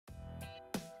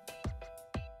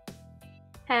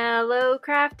Hello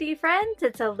crafty friends,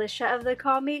 it's Alicia of the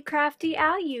Call Me Crafty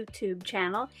Al YouTube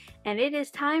channel, and it is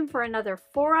time for another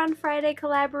 4 on Friday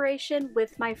collaboration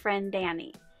with my friend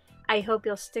Danny. I hope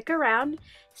you'll stick around,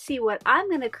 see what I'm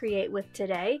going to create with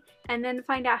today, and then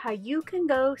find out how you can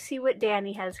go see what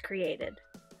Danny has created.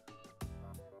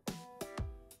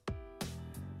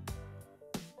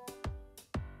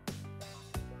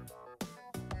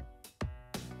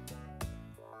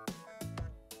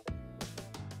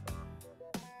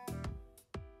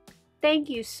 Thank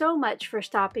you so much for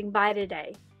stopping by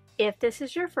today. If this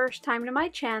is your first time to my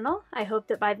channel, I hope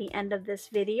that by the end of this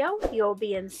video, you'll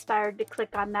be inspired to click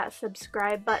on that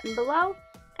subscribe button below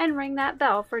and ring that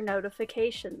bell for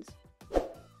notifications.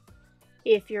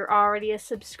 If you're already a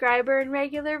subscriber and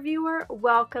regular viewer,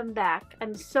 welcome back.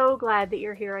 I'm so glad that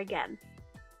you're here again.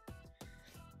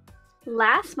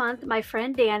 Last month, my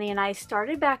friend Danny and I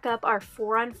started back up our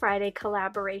 4 on Friday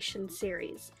collaboration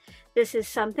series. This is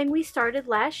something we started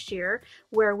last year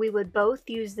where we would both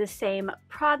use the same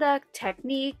product,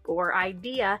 technique, or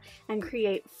idea and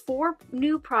create 4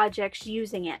 new projects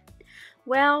using it.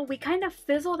 Well, we kind of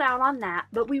fizzled out on that,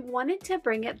 but we wanted to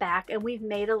bring it back and we've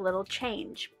made a little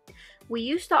change. We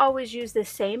used to always use the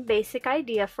same basic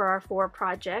idea for our 4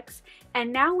 projects,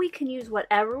 and now we can use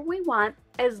whatever we want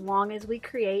as long as we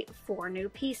create 4 new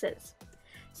pieces.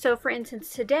 So for instance,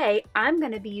 today I'm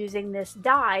going to be using this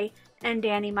die and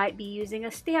Danny might be using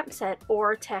a stamp set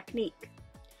or technique.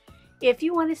 If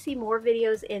you want to see more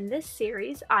videos in this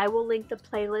series, I will link the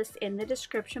playlist in the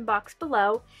description box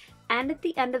below and at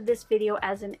the end of this video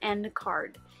as an end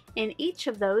card. In each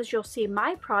of those you'll see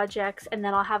my projects and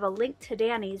then I'll have a link to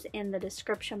Danny's in the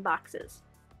description boxes.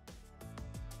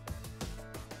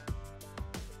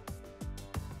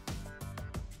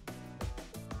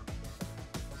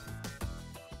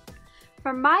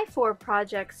 For my 4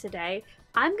 projects today,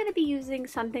 I'm going to be using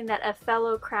something that a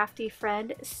fellow crafty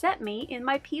friend sent me in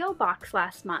my P.O. box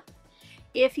last month.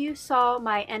 If you saw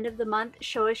my end of the month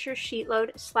Show Us Your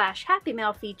Sheetload / Happy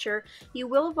Mail feature, you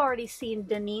will have already seen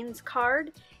Danine's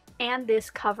card and this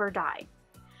cover die.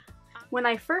 When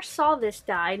I first saw this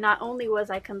die, not only was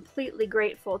I completely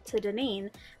grateful to Danine,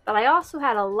 but I also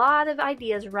had a lot of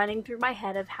ideas running through my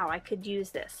head of how I could use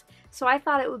this, so I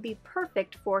thought it would be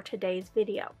perfect for today's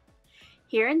video.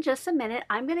 Here in just a minute,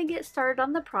 I'm going to get started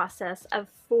on the process of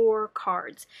 4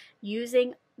 cards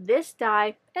using this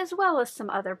die as well as some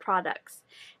other products.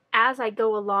 As I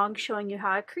go along showing you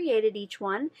how I created each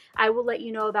one, I will let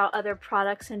you know about other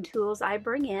products and tools I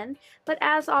bring in, but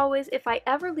as always, if I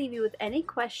ever leave you with any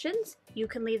questions, you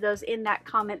can leave those in that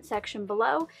comment section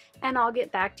below and I'll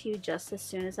get back to you just as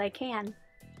soon as I can.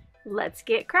 Let's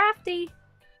get crafty!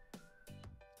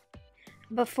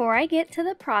 Before I get to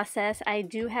the process, I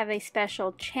do have a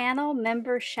special channel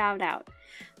member shout out.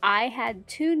 I had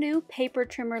 2 new paper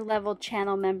trimmer level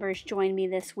channel members join me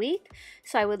this week,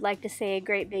 so I would like to say a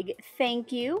great big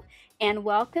thank you and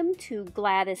welcome to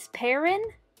Gladys Perrin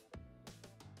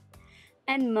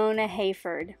and Mona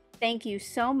Hayford. Thank you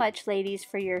so much, ladies,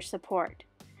 for your support.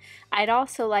 I'd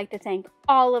also like to thank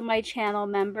all of my channel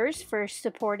members for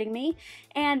supporting me,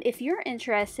 and if you're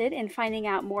interested in finding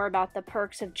out more about the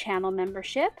perks of channel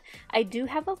membership, I do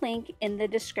have a link in the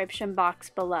description box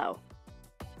below.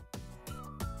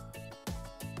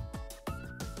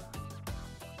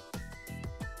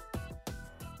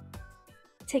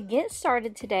 To get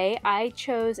started today, I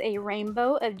chose a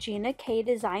rainbow of Gina K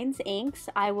Designs inks.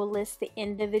 I will list the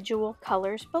individual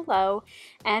colors below,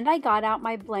 and I got out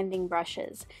my blending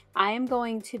brushes. I am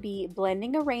going to be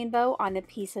blending a rainbow on a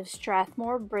piece of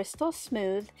Strathmore Bristol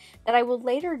Smooth that I will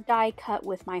later die cut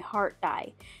with my heart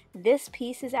die. This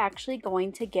piece is actually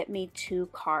going to get me 2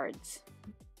 cards.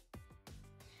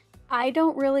 I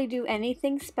don't really do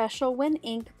anything special when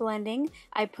ink blending.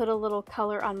 I put a little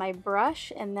color on my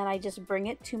brush and then I just bring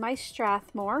it to my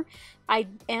Strathmore. I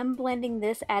am blending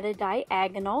this at a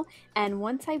diagonal, and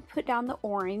once I put down the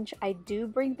orange, I do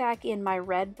bring back in my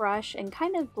red brush and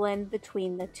kind of blend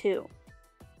between the 2.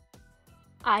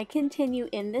 I continue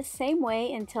in this same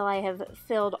way until I have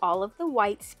filled all of the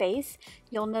white space.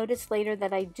 You'll notice later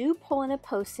that I do pull in a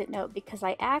post-it note because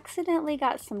I accidentally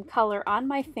got some color on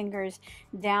my fingers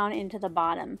down into the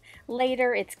bottom.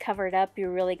 Later it's covered up,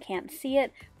 you really can't see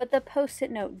it, but the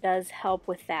post-it note does help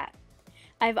with that.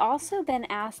 I've also been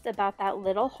asked about that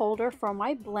little holder for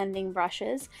my blending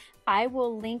brushes. I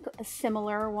will link a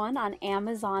similar one on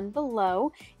Amazon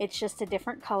below. It's just a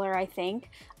different color, I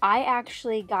think. I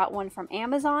actually got one from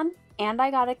Amazon and I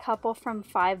got a couple from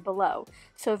Five Below.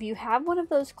 So if you have one of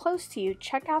those close to you,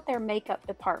 check out their makeup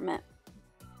department.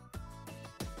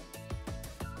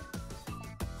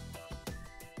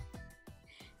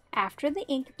 After the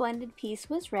ink blended piece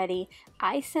was ready,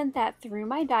 I sent that through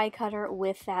my die cutter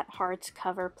with that Hearts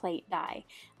cover plate die.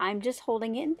 I'm just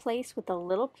holding it in place with a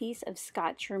little piece of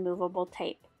Scotch removable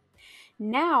tape.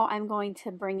 Now I'm going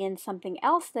to bring in something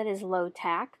else that is low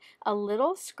tack, a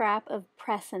little scrap of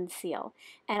press and seal,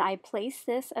 and I place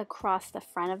this across the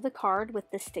front of the card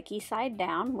with the sticky side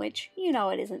down, which you know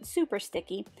it isn't super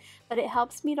sticky, but it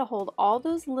helps me to hold all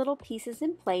those little pieces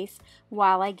in place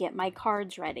while I get my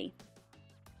cards ready.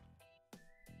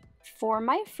 For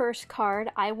my first card,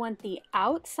 I want the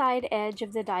outside edge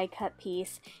of the die cut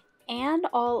piece and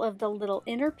all of the little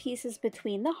inner pieces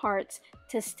between the hearts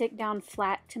to stick down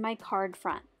flat to my card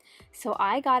front. So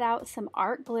I got out some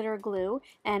art glitter glue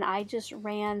and I just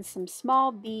ran some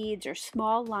small beads or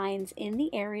small lines in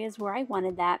the areas where I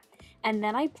wanted that, and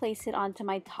then I placed it onto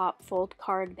my top fold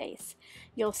card base.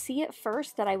 You'll see at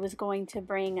first that I was going to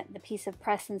bring the piece of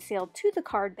press and seal to the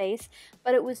card base,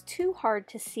 but it was too hard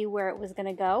to see where it was going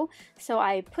to go, so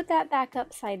I put that back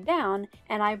upside down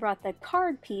and I brought the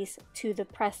card piece to the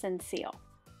press and seal.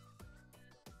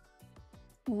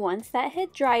 Once that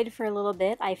had dried for a little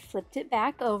bit, I flipped it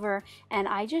back over and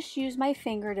I just used my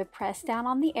finger to press down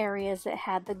on the areas that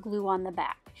had the glue on the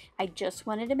back. I just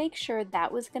wanted to make sure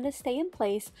that was going to stay in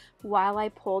place while I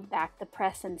pulled back the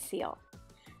press and seal.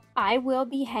 I will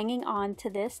be hanging on to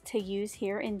this to use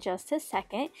here in just a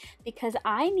second because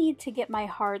I need to get my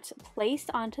hearts placed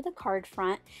onto the card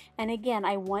front, and again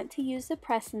I want to use the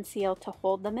press and seal to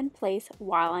hold them in place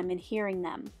while I'm adhering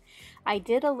them. I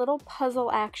did a little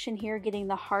puzzle action here getting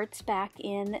the hearts back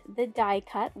in the die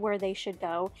cut where they should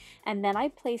go, and then I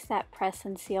placed that press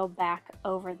and seal back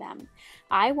over them.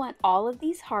 I want all of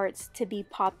these hearts to be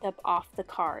popped up off the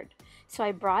card. So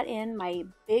I brought in my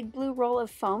big blue roll of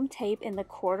foam tape in the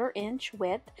 1/4 inch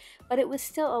width, but it was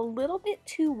still a little bit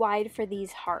too wide for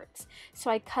these hearts. So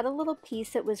I cut a little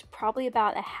piece that was probably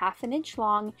about a 1/2 inch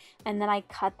long, and then I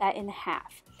cut that in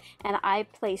half. And I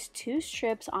placed 2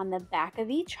 strips on the back of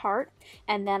each heart,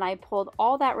 and then I pulled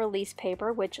all that release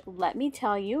paper, which let me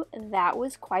tell you, that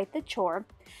was quite the chore.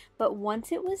 But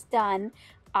once it was done,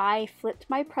 I flipped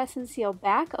my press and seal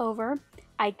back over.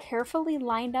 I carefully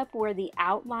lined up where the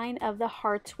outline of the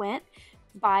hearts went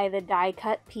by the die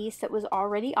cut piece that was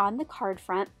already on the card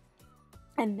front,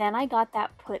 and then I got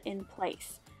that put in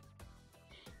place.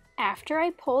 After I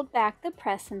pulled back the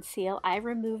press and seal, I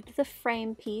removed the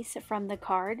frame piece from the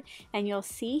card, and you'll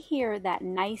see here that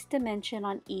nice dimension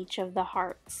on each of the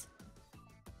hearts.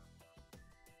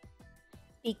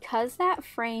 Because that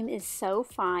frame is so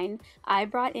fine, I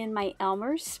brought in my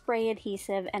Elmer's spray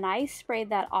adhesive and I sprayed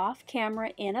that off camera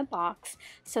in a box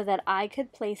so that I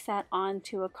could place that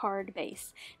onto a card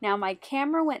base. Now my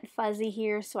camera went fuzzy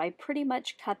here, so I pretty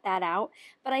much cut that out,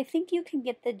 but I think you can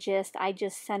get the gist. I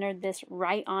just centered this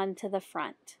right onto the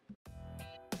front.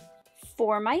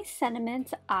 For my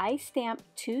sentiments, I stamped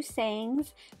 2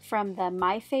 sayings from the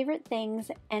My Favorite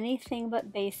Things, Anything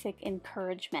But Basic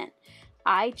Encouragement.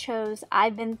 I chose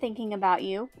I've Been Thinking About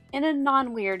You in a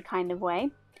non-weird kind of way,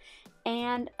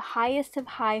 and Highest of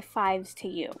High Fives to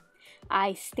You.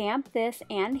 I stamped this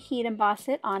and heat embossed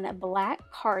it on a black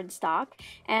cardstock,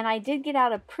 and I did get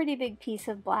out a pretty big piece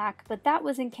of black, but that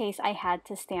was in case I had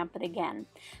to stamp it again.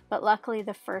 But luckily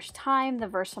the first time the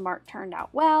Versamark turned out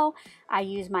well. I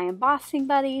used my Embossing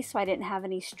Buddy so I didn't have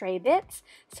any stray bits,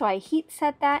 so I heat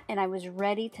set that and I was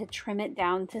ready to trim it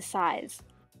down to size.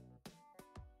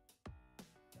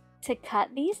 To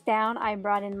cut these down, I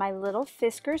brought in my little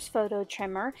Fiskars photo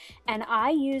trimmer, and I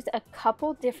used a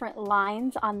couple different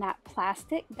lines on that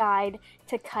plastic guide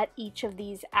to cut each of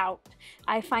these out.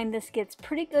 I find this gets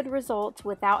pretty good results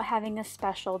without having a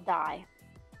special die.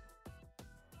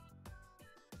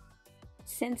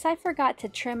 Since I forgot to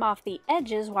trim off the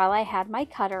edges while I had my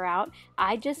cutter out,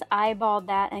 I just eyeballed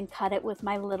that and cut it with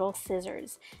my little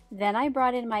scissors. Then I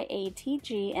brought in my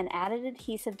ATG and added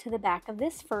adhesive to the back of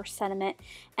this first sentiment,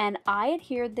 and I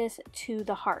adhered this to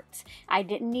the hearts. I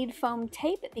didn't need foam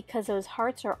tape because those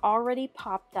hearts are already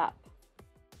popped up.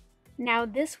 Now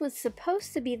this was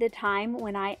supposed to be the time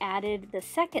when I added the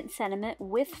second sentiment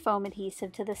with foam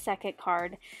adhesive to the second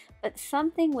card, but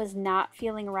something was not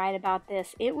feeling right about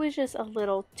this. It was just a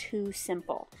little too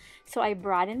simple. So I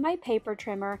brought in my paper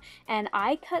trimmer and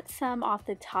I cut some off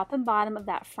the top and bottom of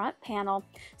that front panel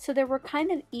so there were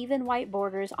kind of even white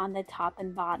borders on the top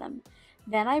and bottom.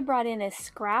 Then I brought in a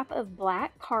scrap of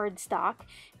black cardstock.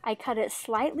 I cut it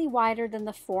slightly wider than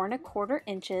the 4 1/4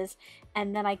 inches,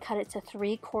 and then I cut it to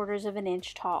 3/4 of an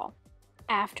inch tall.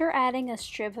 After adding a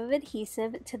strip of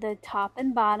adhesive to the top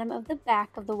and bottom of the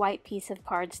back of the white piece of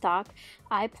cardstock,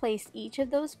 I placed each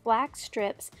of those black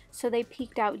strips so they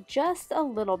peeked out just a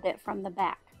little bit from the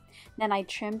back. Then I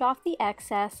trimmed off the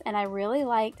excess, and I really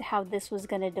liked how this was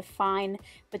going to define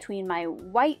between my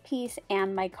white piece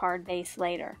and my card base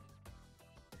later.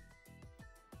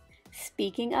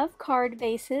 Speaking of card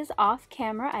bases, off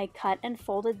camera I cut and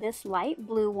folded this light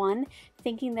blue one,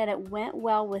 thinking that it went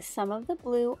well with some of the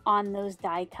blue on those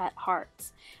die cut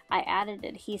hearts. I added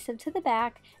adhesive to the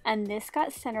back, and this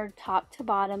got centered top to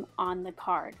bottom on the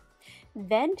card.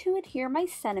 Then to adhere my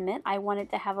sentiment, I wanted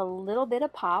to have a little bit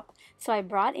of pop, so I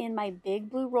brought in my big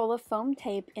blue roll of foam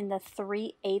tape in the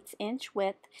 3/8 inch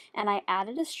width, and I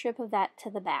added a strip of that to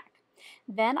the back.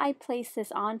 Then I placed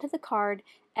this onto the card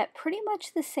at pretty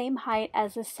much the same height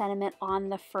as the sentiment on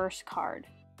the first card.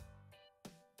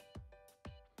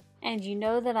 And you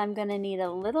know that I'm going to need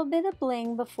a little bit of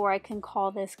bling before I can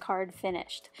call this card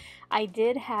finished. I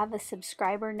did have a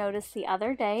subscriber notice the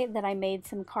other day that I made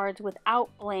some cards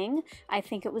without bling. I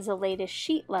think it was the latest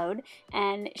sheet load,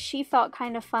 and she felt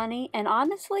kind of funny, and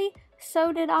honestly,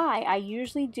 so did I. I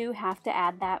usually do have to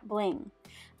add that bling.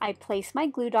 I placed my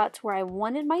glue dots where I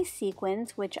wanted my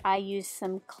sequins, which I used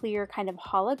some clear kind of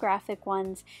holographic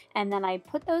ones, and then I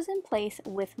put those in place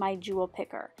with my jewel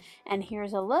picker. And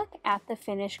here's a look at the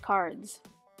finished cards.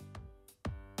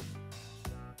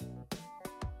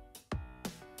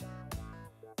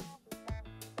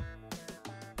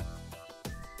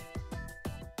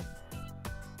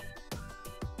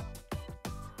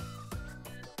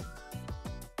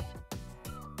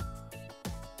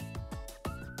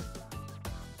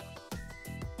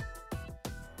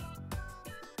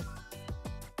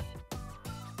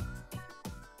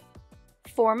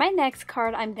 For my next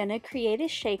card, I'm going to create a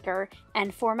shaker,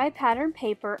 and for my pattern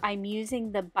paper, I'm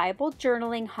using the Bible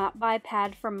Journaling Hot Buy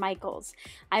pad from Michaels.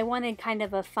 I wanted kind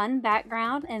of a fun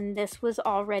background, and this was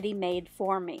already made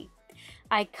for me.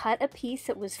 I cut a piece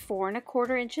that was 4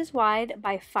 1/4 inches wide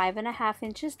by 5 1/2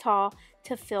 inches tall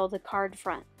to fill the card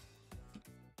front.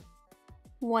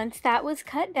 Once that was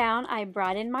cut down, I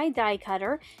brought in my die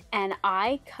cutter and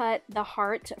I cut the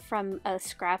heart from a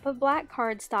scrap of black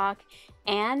cardstock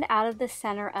and out of the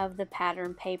center of the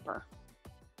pattern paper.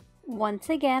 Once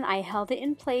again, I held it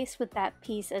in place with that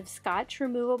piece of Scotch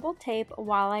removable tape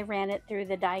while I ran it through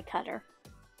the die cutter.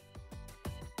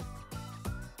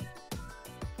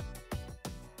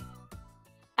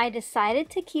 I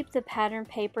decided to keep the pattern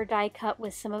paper die cut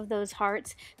with some of those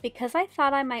hearts because I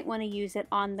thought I might want to use it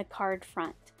on the card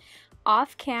front.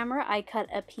 Off camera, I cut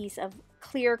a piece of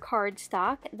clear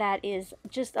cardstock that is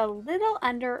just a little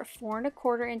under 4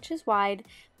 1/4 inches wide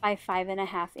by 5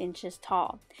 1/2 inches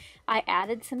tall. I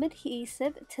added some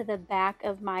adhesive to the back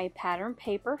of my pattern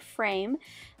paper frame.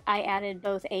 I added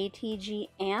both ATG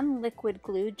and liquid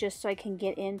glue just so I can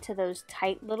get into those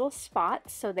tight little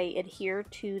spots so they adhere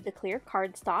to the clear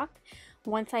cardstock.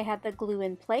 Once I had the glue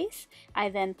in place, I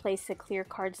then placed the clear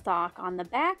cardstock on the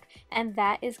back, and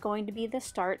that is going to be the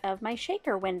start of my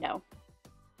shaker window.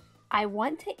 I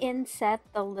want to inset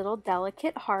the little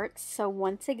delicate hearts, so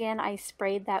once again I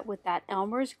sprayed that with that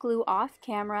Elmer's glue off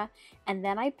camera, and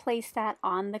then I placed that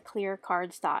on the clear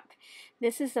cardstock.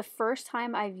 This is the first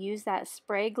time I've used that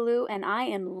spray glue and I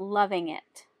am loving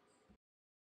it.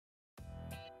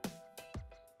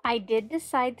 I did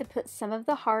decide to put some of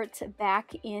the hearts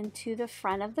back into the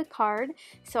front of the card,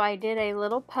 so I did a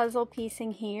little puzzle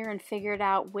piecing here and figured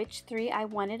out which 3 I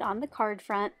wanted on the card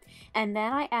front, and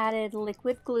then I added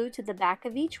liquid glue to the back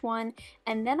of each one,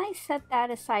 and then I set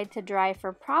that aside to dry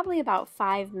for probably about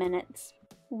 5 minutes.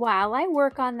 While I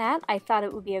work on that, I thought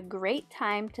it would be a great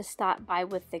time to stop by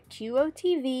with the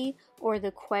QOTV or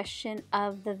the question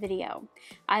of the video.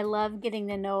 I love getting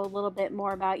to know a little bit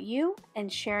more about you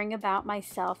and sharing about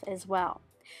myself as well.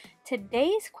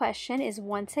 Today's question is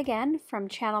once again from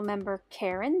channel member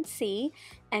Karen C,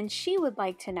 and she would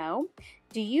like to know,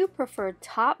 do you prefer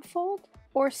top fold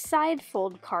or side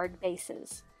fold card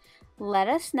bases? Let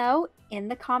us know in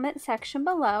the comment section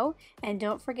below, and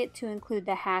don't forget to include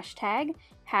the hashtag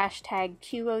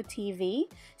QOTV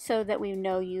so that we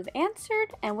know you've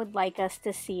answered and would like us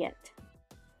to see it.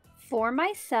 For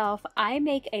myself, I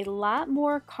make a lot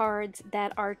more cards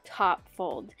that are top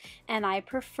fold, and I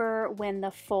prefer when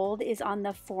the fold is on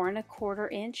the 4 1/4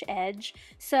 inch edge,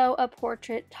 so a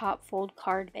portrait top fold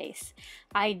card base.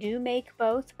 I do make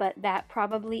both, but that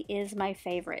probably is my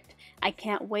favorite. I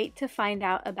can't wait to find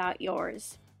out about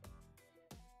yours.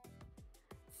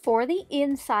 For the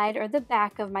inside or the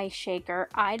back of my shaker,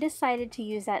 I decided to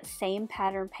use that same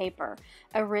pattern paper.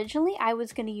 Originally, I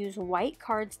was going to use white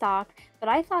cardstock, but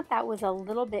I thought that was a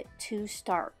little bit too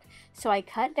stark. So I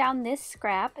cut down this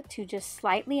scrap to just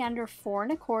slightly under 4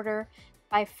 1/4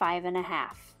 by 5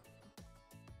 1/2.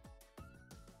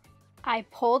 I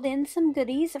pulled in some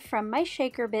goodies from my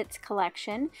Shaker Bits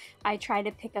collection. I tried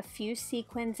to pick a few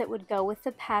sequins that would go with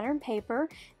the pattern paper,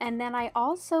 and then I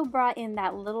also brought in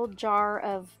that little jar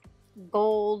of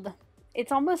gold.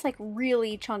 It's almost like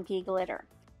really chunky glitter.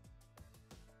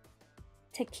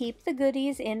 To keep the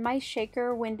goodies in my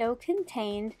shaker window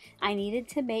contained, I needed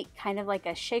to make kind of like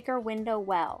a shaker window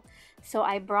well. So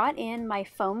I brought in my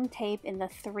foam tape in the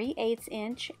 3/8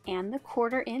 inch and the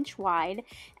 1/4 inch wide,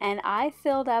 and I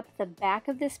filled up the back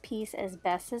of this piece as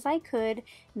best as I could,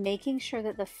 making sure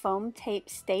that the foam tape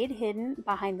stayed hidden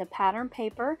behind the pattern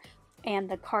paper and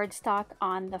the cardstock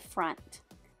on the front.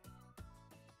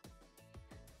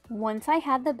 Once I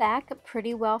had the back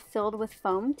pretty well filled with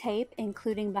foam tape,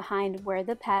 including behind where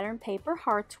the pattern paper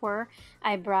hearts were,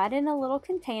 I brought in a little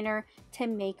container to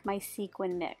make my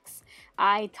sequin mix.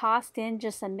 I tossed in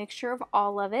just a mixture of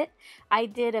all of it. I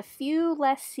did a few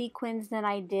less sequins than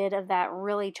I did of that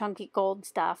really chunky gold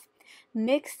stuff.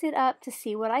 Mixed it up to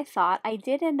see what I thought. I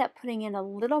did end up putting in a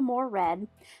little more red,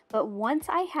 but once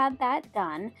I had that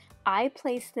done, I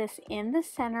placed this in the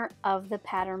center of the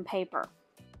pattern paper.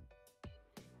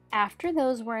 After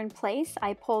those were in place,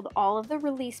 I pulled all of the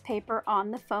release paper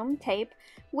on the foam tape,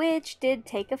 which did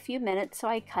take a few minutes, so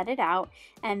I cut it out,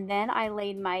 and then I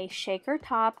laid my shaker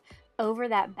top over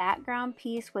that background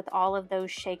piece with all of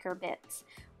those shaker bits.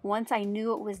 Once I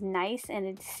knew it was nice and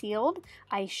it's sealed,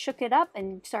 I shook it up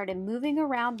and started moving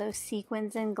around those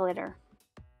sequins and glitter.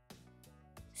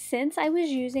 Since I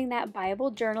was using that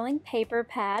Bible journaling paper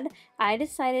pad, I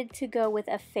decided to go with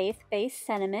a faith-based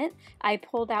sentiment. I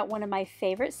pulled out one of my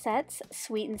favorite sets,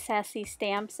 Sweet and Sassy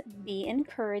Stamps Be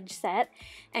Encouraged set,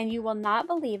 and you will not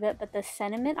believe it, but the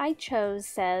sentiment I chose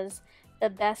says, "The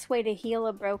best way to heal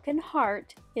a broken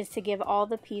heart is to give all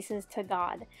the pieces to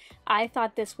God." I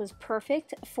thought this was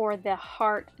perfect for the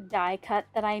heart die cut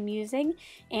that I'm using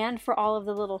and for all of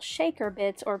the little shaker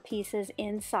bits or pieces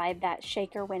inside that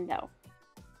shaker window.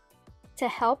 To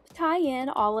help tie in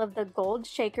all of the gold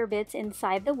shaker bits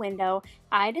inside the window,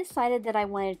 I decided that I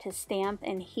wanted to stamp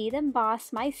and heat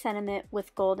emboss my sentiment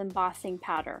with gold embossing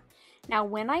powder. Now,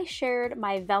 when I shared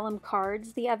my vellum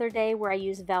cards the other day where I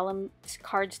use vellum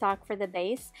cardstock for the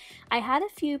base, I had a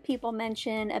few people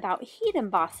mention about heat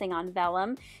embossing on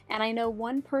vellum, and I know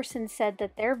one person said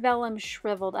that their vellum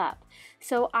shriveled up.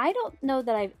 So I don't know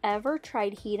that I've ever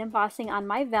tried heat embossing on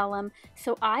my vellum,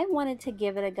 so I wanted to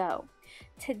give it a go.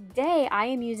 Today I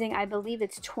am using, I believe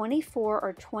it's 24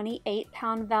 or 28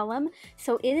 pound vellum,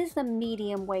 so it is the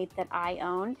medium weight that I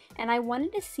own, and I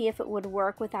wanted to see if it would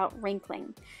work without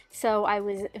wrinkling. So I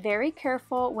was very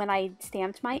careful when I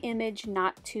stamped my image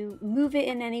not to move it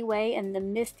in any way, and the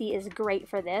MISTI is great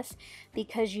for this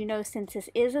because, you know, since this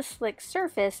is a slick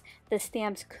surface, the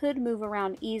stamps could move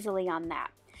around easily on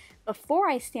that. Before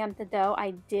I stamped the dough,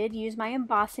 I did use my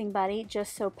Embossing Buddy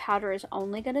just so powder is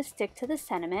only going to stick to the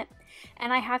sentiment.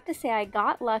 And I have to say I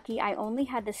got lucky. I only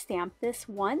had to stamp this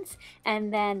once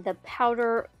and then the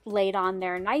powder laid on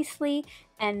there nicely.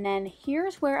 And then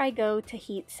here's where I go to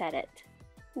heat set it.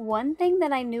 One thing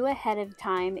that I knew ahead of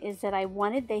time is that I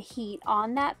wanted the heat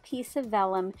on that piece of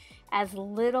vellum as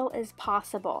little as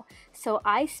possible. So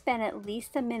I spent at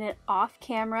least a minute off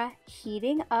camera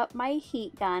heating up my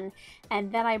heat gun,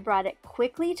 and then I brought it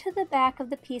quickly to the back of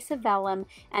the piece of vellum,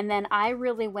 and then I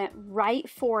really went right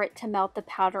for it to melt the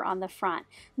powder on the front.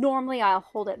 Normally I'll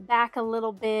hold it back a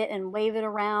little bit and wave it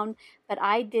around, but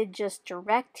I did just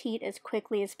direct heat as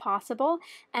quickly as possible,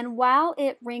 and while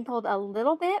it wrinkled a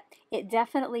little bit, it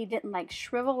definitely didn't like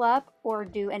shrivel up or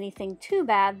do anything too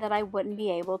bad that I wouldn't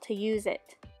be able to use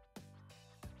it.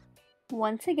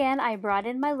 Once again, I brought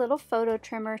in my little photo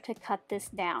trimmer to cut this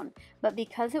down, but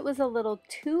because it was a little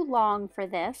too long for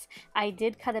this, I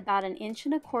did cut about 1.25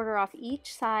 inches off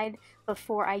each side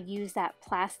before I used that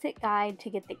plastic guide to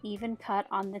get the even cut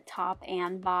on the top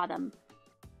and bottom.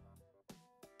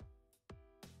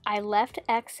 I left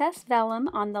excess vellum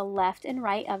on the left and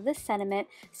right of the sentiment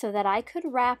so that I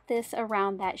could wrap this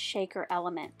around that shaker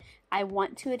element. I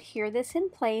want to adhere this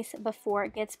in place before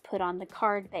it gets put on the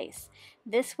card base.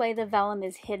 This way the vellum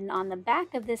is hidden on the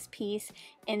back of this piece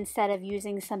instead of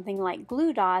using something like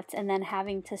glue dots and then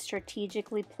having to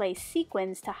strategically place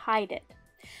sequins to hide it.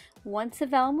 Once the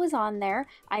vellum was on there,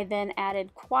 I then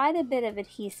added quite a bit of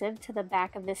adhesive to the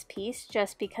back of this piece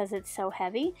just because it's so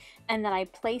heavy, and then I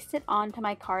placed it onto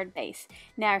my card base.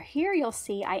 Now here you'll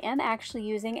see I am actually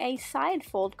using a side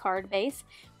fold card base,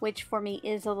 which for me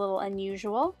is a little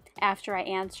unusual after I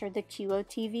answered the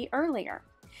QOTV earlier.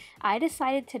 I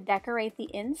decided to decorate the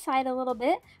inside a little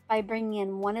bit by bringing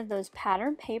in one of those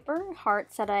pattern paper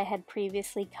hearts that I had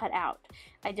previously cut out.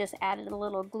 I just added a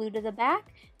little glue to the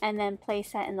back and then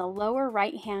placed that in the lower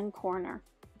right hand corner.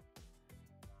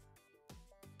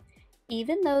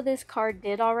 Even though this card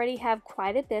did already have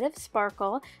quite a bit of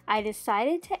sparkle, I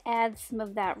decided to add some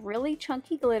of that really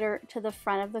chunky glitter to the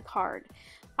front of the card.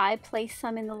 I placed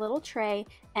some in the little tray,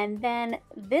 and then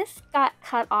this got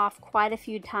cut off quite a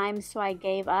few times, so I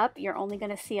gave up. You're only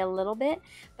going to see a little bit,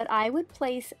 but I would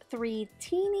place 3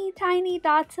 teeny tiny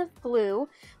dots of glue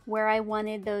where I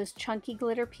wanted those chunky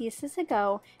glitter pieces to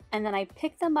go, and then I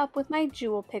picked them up with my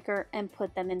jewel picker and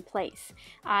put them in place.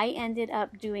 I ended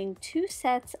up doing 2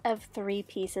 sets of 3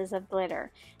 pieces of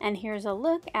glitter, and here's a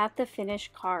look at the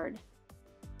finished card.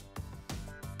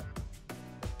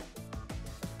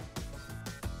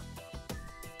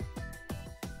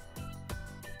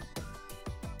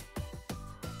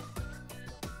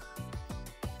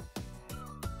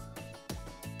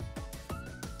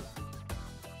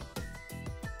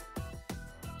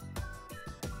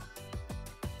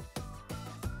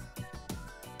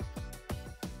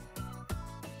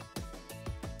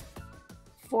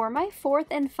 For my 4th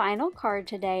and final card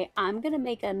today, I'm going to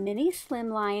make a mini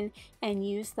slimline and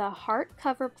use the heart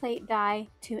cover plate die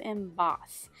to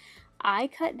emboss. I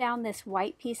cut down this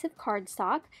white piece of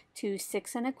cardstock to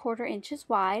 6 1/4 inches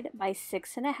wide by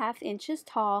 6 1/2 inches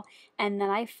tall, and then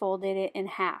I folded it in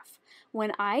half.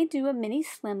 When I do a mini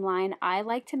slimline, I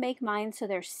like to make mine so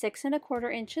they're 6 1/4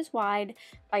 inches wide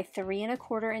by 3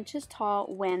 1/4 inches tall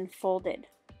when folded.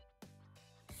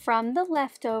 From the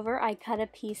leftover, I cut a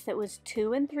piece that was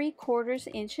 2 3/4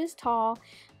 inches tall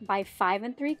by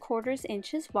 5 3/4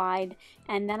 inches wide,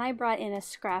 and then I brought in a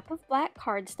scrap of black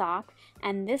cardstock,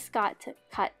 and this got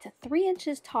cut to 3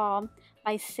 inches tall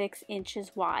by 6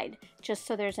 inches wide, just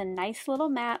so there's a nice little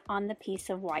mat on the piece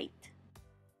of white.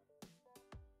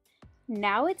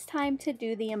 Now it's time to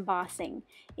do the embossing.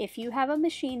 If you have a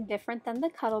machine different than the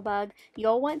Cuttlebug,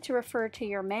 you'll want to refer to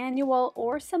your manual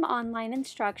or some online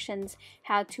instructions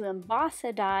how to emboss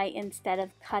a die instead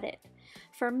of cut it.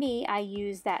 For me, I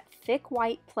use that thick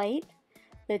white plate,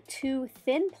 the 2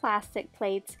 thin plastic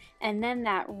plates, and then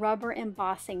that rubber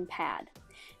embossing pad.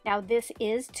 Now this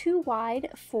is too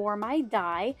wide for my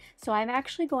die, so I'm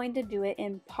actually going to do it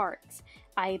in parts.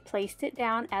 I placed it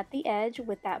down at the edge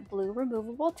with that blue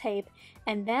removable tape,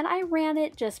 and then I ran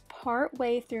it just part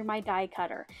way through my die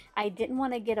cutter. I didn't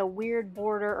want to get a weird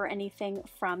border or anything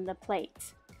from the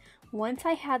plates. Once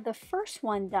I had the first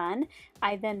one done,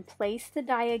 I then placed the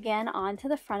die again onto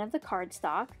the front of the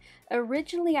cardstock.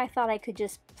 Originally I thought I could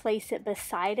just place it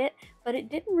beside it, but it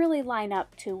didn't really line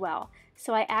up too well.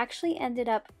 So I actually ended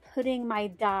up putting my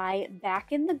die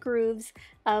back in the grooves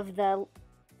of the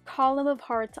column of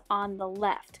hearts on the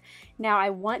left. Now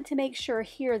I want to make sure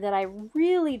here that I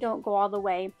really don't go all the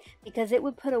way, because it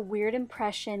would put a weird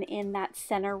impression in that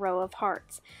center row of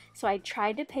hearts. So I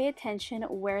tried to pay attention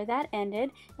where that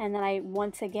ended, and then I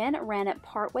once again ran it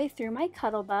part way through my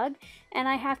Cuttlebug, and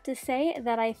I have to say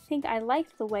that I think I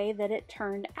liked the way that it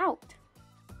turned out.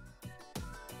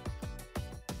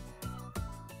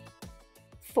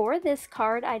 For this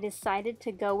card, I decided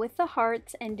to go with the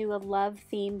hearts and do a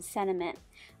love-themed sentiment.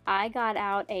 I got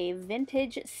out a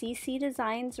vintage CC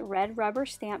Designs red rubber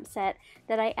stamp set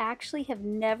that I actually have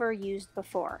never used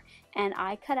before, and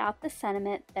I cut out the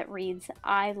sentiment that reads,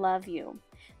 "I love you."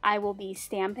 I will be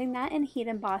stamping that and heat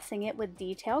embossing it with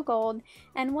detail gold,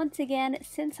 and once again,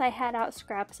 since I had out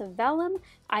scraps of vellum,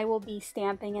 I will be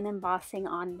stamping and embossing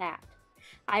on that.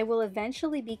 I will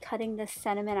eventually be cutting this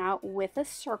sentiment out with a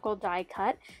circle die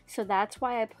cut, so that's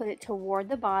why I put it toward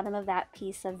the bottom of that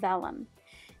piece of vellum.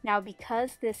 Now,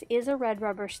 because this is a red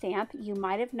rubber stamp, you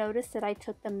might have noticed that I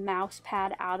took the mouse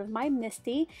pad out of my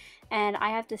MISTI, and I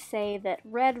have to say that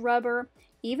red rubber,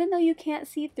 even though you can't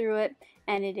see through it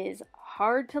and it is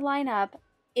hard to line up,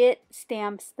 it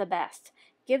stamps the best.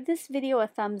 Give this video a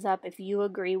thumbs up if you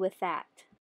agree with that.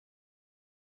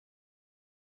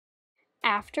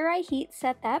 After I heat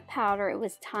set that powder, it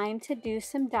was time to do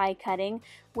some die cutting,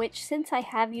 which, since I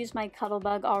have used my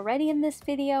Cuttlebug already in this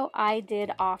video, I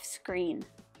did off screen.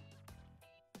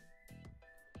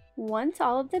 Once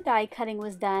all of the die cutting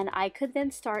was done, I could then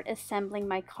start assembling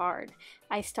my card.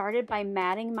 I started by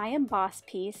matting my embossed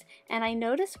piece, and I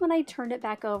noticed when I turned it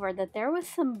back over that there was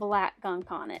some black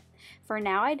gunk on it. For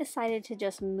now, I decided to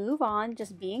just move on,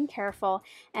 just being careful,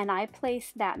 and I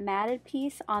placed that matted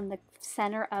piece on the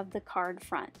center of the card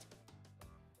front.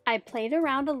 I played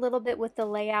around a little bit with the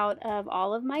layout of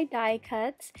all of my die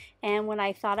cuts, and when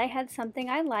I thought I had something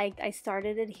I liked, I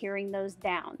started adhering those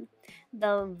down.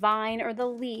 The vine or the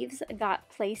leaves got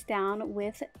placed down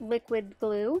with liquid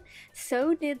glue,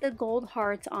 so did the gold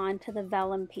hearts onto the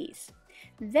vellum piece.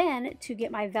 Then, to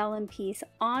get my vellum piece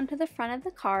onto the front of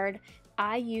the card,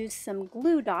 I used some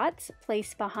glue dots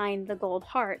placed behind the gold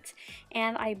hearts,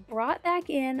 and I brought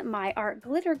back in my art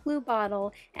glitter glue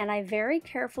bottle, and I very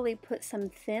carefully put some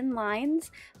thin lines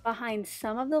behind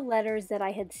some of the letters that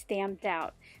I had stamped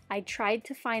out. I tried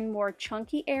to find more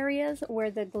chunky areas where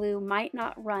the glue might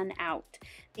not run out.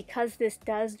 Because this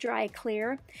does dry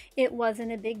clear, it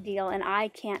wasn't a big deal and I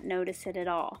can't notice it at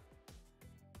all.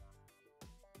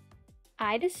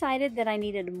 I decided that I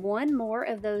needed one more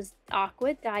of those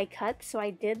aqua die cuts, so I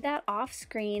did that off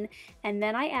screen, and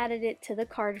then I added it to the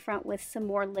card front with some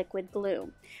more liquid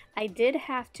glue. I did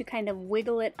have to kind of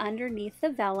wiggle it underneath the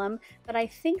vellum, but I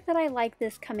think that I like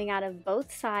this coming out of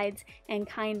both sides and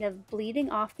kind of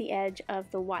bleeding off the edge of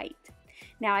the white.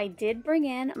 Now I did bring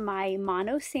in my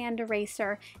mono sand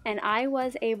eraser, and I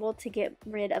was able to get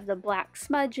rid of the black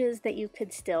smudges that you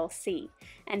could still see.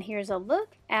 And here's a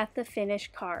look at the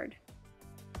finished card.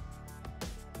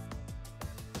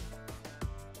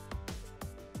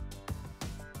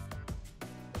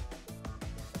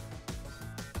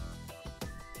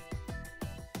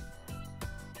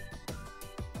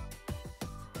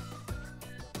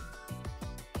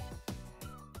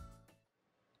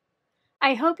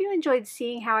 I hope you enjoyed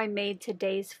seeing how I made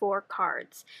today's 4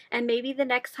 cards, and maybe the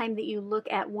next time that you look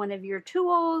at one of your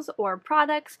tools or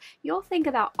products, you'll think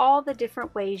about all the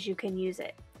different ways you can use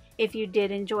it. If you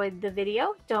did enjoy the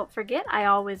video, don't forget I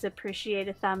always appreciate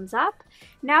a thumbs up.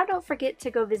 Now don't forget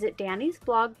to go visit Danny's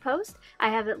blog post. I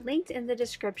have it linked in the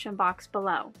description box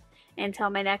below.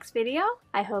 Until my next video,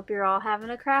 I hope you're all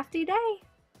having a crafty day.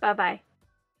 Bye-bye.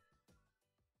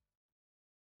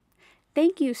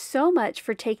 Thank you so much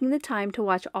for taking the time to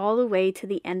watch all the way to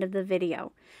the end of the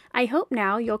video. I hope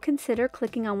now you'll consider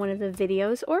clicking on one of the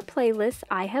videos or playlists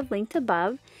I have linked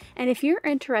above, and if you're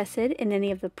interested in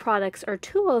any of the products or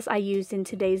tools I used in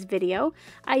today's video,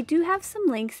 I do have some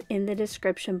links in the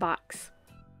description box.